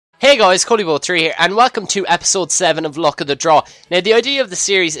Hey guys, CodyBo3 here, and welcome to episode 7 of Luck of the Draw. Now, the idea of the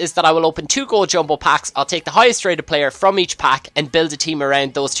series is that I will open 2 gold jumbo packs. I'll take the highest rated player from each pack and build a team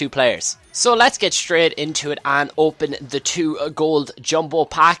around those 2 players. So let's get straight into it and open the 2 gold jumbo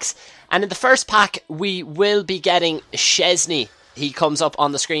packs. And in the first pack, we will be getting Szczesny. He comes up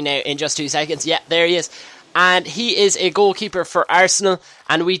on the screen now in just 2 seconds. Yeah, there he is. And he is a goalkeeper for Arsenal,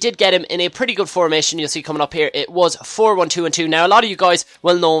 and we did get him in a pretty good formation. You'll see coming up here, it was 4-1-2-2. Now, a lot of you guys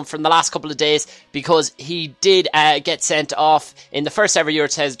will know him from the last couple of days because he did get sent off in the first ever Euro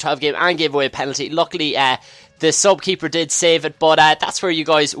 2012 game and gave away a penalty. Luckily, the sub-keeper did save it, but that's where you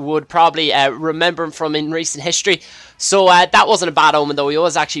guys would probably remember him from in recent history. So that wasn't a bad omen, though. He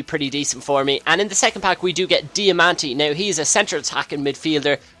was actually pretty decent for me. And in the second pack, we do get Diamanti. Now, he's a centre attacking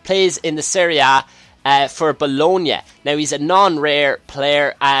midfielder, plays in the Serie A. For Bologna. Now, he's a non-rare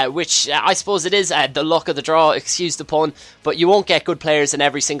player, which I suppose it is the luck of the draw, excuse the pun, but you won't get good players in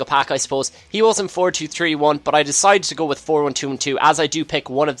every single pack, I suppose. He was in 4-2-3-1, but I decided to go with 4-1-2-2, as I do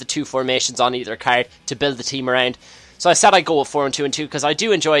pick one of the 2 formations on either card to build the team around. So I said I'd go with 4-1-2-2 because I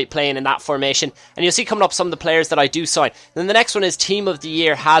do enjoy playing in that formation. And you'll see coming up some of the players that I do sign. Then the next one is Team of the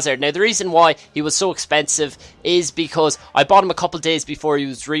Year Hazard. Now, the reason why he was so expensive is because I bought him a couple of days before he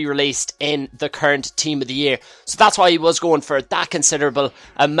was re-released in the current Team of the Year. So that's why he was going for that considerable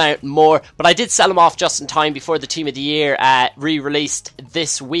amount more. But I did sell him off just in time before the Team of the Year re-released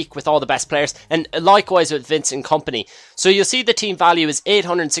this week with all the best players. And likewise with Vincent Kompany. So you'll see the team value is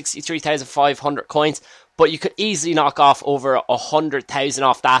 863,500 coins. But you could easily knock off over 100,000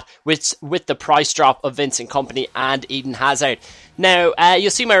 off that with the price drop of Vincent Kompany and Eden Hazard. Now,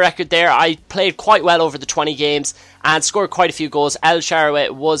 you'll see my record there. I played quite well over the 20 games and scored quite a few goals. El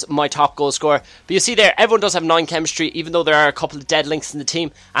Shaarawy was my top goal scorer. But you see there, everyone does have 9 chemistry, even though there are a couple of dead links in the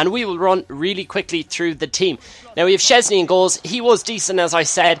team. And we will run really quickly through the team. Now, we have Szczesny in goals. He was decent, as I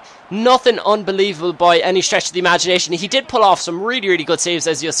said. Nothing unbelievable by any stretch of the imagination. He did pull off some really, really good saves,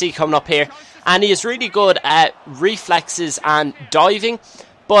 as you'll see coming up here. And he is really good at reflexes and diving.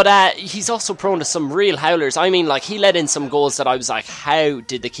 But he's also prone to some real howlers. I mean, like, he let in some goals that I was like, how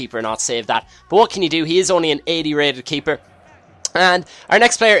did the keeper not save that? But what can you do? He is only an 80 rated keeper. And our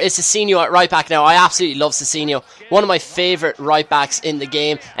next player is Cicinho at right back. Now, I absolutely love Cicinho. One of my favourite right backs in the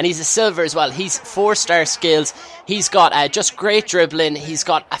game. And he's a silver as well. He's 4-star skills. He's got just great dribbling. He's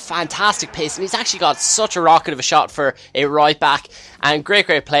got a fantastic pace. And he's actually got such a rocket of a shot for a right back. And great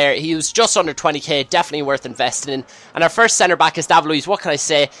player. He was just under 20k. Definitely worth investing in. And our first centre back is David Luiz. What can I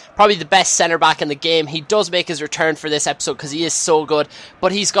say? Probably the best centre back in the game. He does make his return for this episode because he is so good.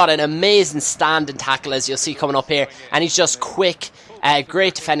 But he's got an amazing stand and tackle, as you'll see coming up here. And he's just quick.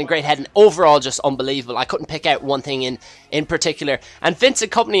 Great defending, great heading, overall just unbelievable. I couldn't pick out one thing in particular. And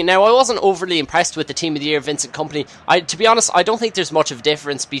Vincent Kompany, now I wasn't overly impressed with the Team of the Year Vincent Kompany. To be honest, I don't think there's much of a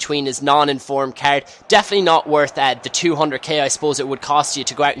difference between his non-informed card. Definitely not worth the 200k I suppose it would cost you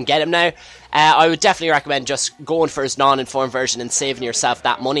to go out and get him now. I would definitely recommend just going for his non-informed version and saving yourself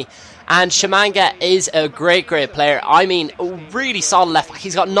that money. And Shamanga is a great player. I mean, really solid left back.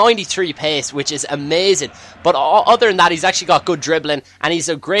 He's got 93 pace, which is amazing. But other than that, he's actually got good dribbling. And he's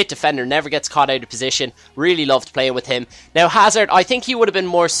a great defender. Never gets caught out of position. Really loved playing with him. Now, Hazard, I think he would have been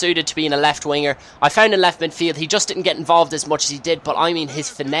more suited to being a left winger. I found in left midfield, he just didn't get involved as much as he did. But I mean, his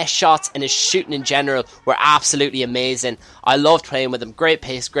finesse shots and his shooting in general were absolutely amazing. I loved playing with him. Great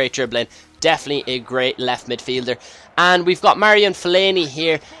pace, great dribbling. Definitely a great left midfielder. And we've got Marion Fellaini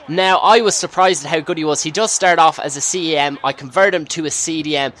here. Now, I was surprised at how good he was. He does start off as a CEM. I convert him to a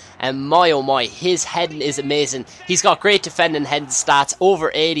CDM. And my oh my, his heading is amazing. He's got great defending heading stats,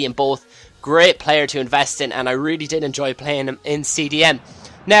 over 80 in both. Great player to invest in, and I really did enjoy playing him in CDM.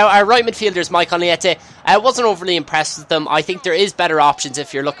 Now, our right midfielder is Mike Onliete. I wasn't overly impressed with them. I think there is better options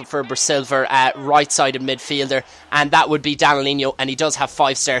if you're looking for a Brasilver right-sided midfielder, and that would be Danilinho, and he does have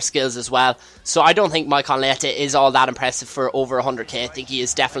 5-star skills as well. So I don't think Mike Onliete is all that impressive for over 100k. I think he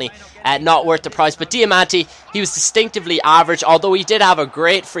is definitely not worth the price. But Diamanti, he was distinctively average, although he did have a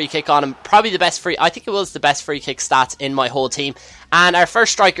great free kick on him. Probably the best I think it was the best free kick stats in my whole team. And our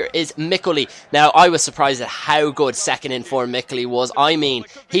first striker is Mikoli. Now, I was surprised at how good second in form Mikoli was. I mean,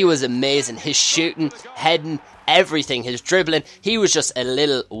 he was amazing. His shooting, heading, everything, his dribbling, he was just a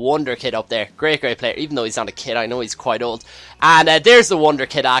little wonder kid up there. Great player, even though he's not a kid. I know he's quite old. And there's the wonder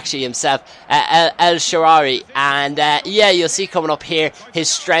kid actually himself, El Shaarawy. And yeah, you'll see coming up here, his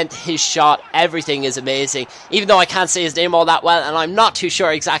strength, his shot, everything is amazing. Even though I can't say his name all that well, and I'm not too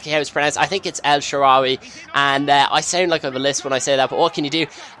sure exactly how it's pronounced. I think it's El Shaarawy. And I sound like I have a lisp when I say that, but what can you do?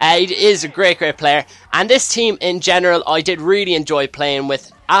 He is a great player. And this team in general, I did really enjoy playing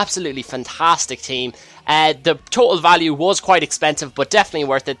with. Absolutely fantastic team. The total value was quite expensive, but definitely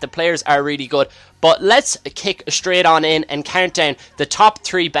worth it. The players are really good. But let's kick straight on in and count down the top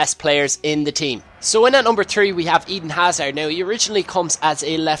 3 best players in the team. So in at number 3 we have Eden Hazard. Now he originally comes as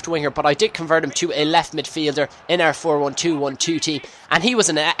a left winger, but I did convert him to a left midfielder in our 4-1-2-1-2 team, and he was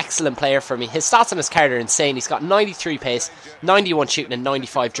an excellent player for me. His stats on his card are insane. He's got 93 pace, 91 shooting and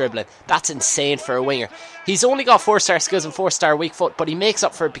 95 dribbling. That's insane for a winger. He's only got 4-star skills and 4-star weak foot, but he makes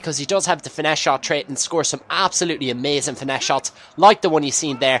up for it because he does have the finesse shot trait and scores some absolutely amazing finesse shots, like the one you've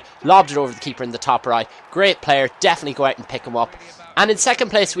seen there. Lobbed it over the keeper in the top right. Great player, definitely go out and pick him up. And in second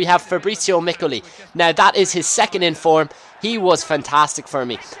place we have Fabrizio Miccoli. Now that is his second in form. He was fantastic for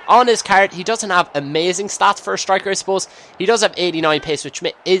me. On his card, he doesn't have amazing stats for a striker, I suppose. He does have 89 pace, which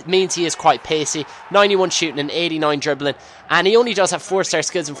means he is quite pacey. 91 shooting and 89 dribbling. And he only does have 4-star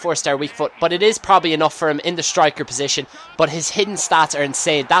skills and 4-star weak foot, but it is probably enough for him in the striker position. But his hidden stats are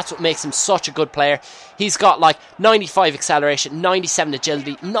insane. That's what makes him such a good player. He's got like 95 acceleration, 97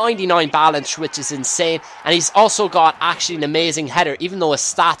 agility, 99 balance, which is insane. And he's also got actually an amazing header, even though his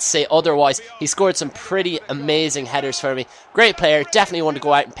stats say otherwise. He scored some pretty amazing headers for me. Great player, definitely one to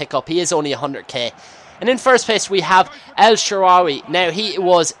go out and pick up. He is only 100k. And in first place we have El Shaarawy. Now he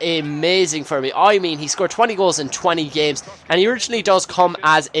was amazing for me. I mean, he scored 20 goals in 20 games, and he originally does come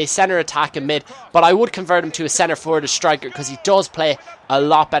as a centre attack and mid, but I would convert him to a centre forward striker because he does play a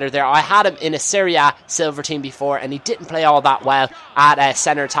lot better there. I had him in a Serie A silver team before, and he didn't play all that well at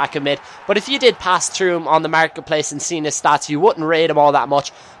centre attack and mid. But if you did pass through him on the marketplace and seen his stats, you wouldn't rate him all that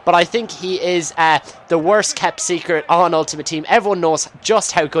much. But I think he is the worst kept secret on Ultimate Team. Everyone knows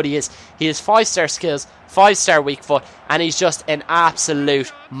just how good he is. He has 5-star skills, 5-star weak foot, and he's just an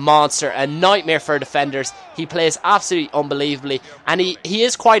absolute monster, a nightmare for defenders. He plays absolutely unbelievably, and he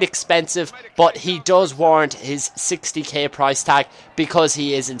is quite expensive, but he does warrant his 60k price tag because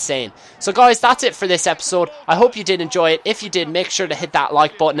he is insane. So guys, that's it for this episode. I hope you did enjoy it. If you did, make sure to hit that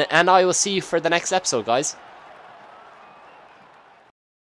like button, and I will see you for the next episode, guys.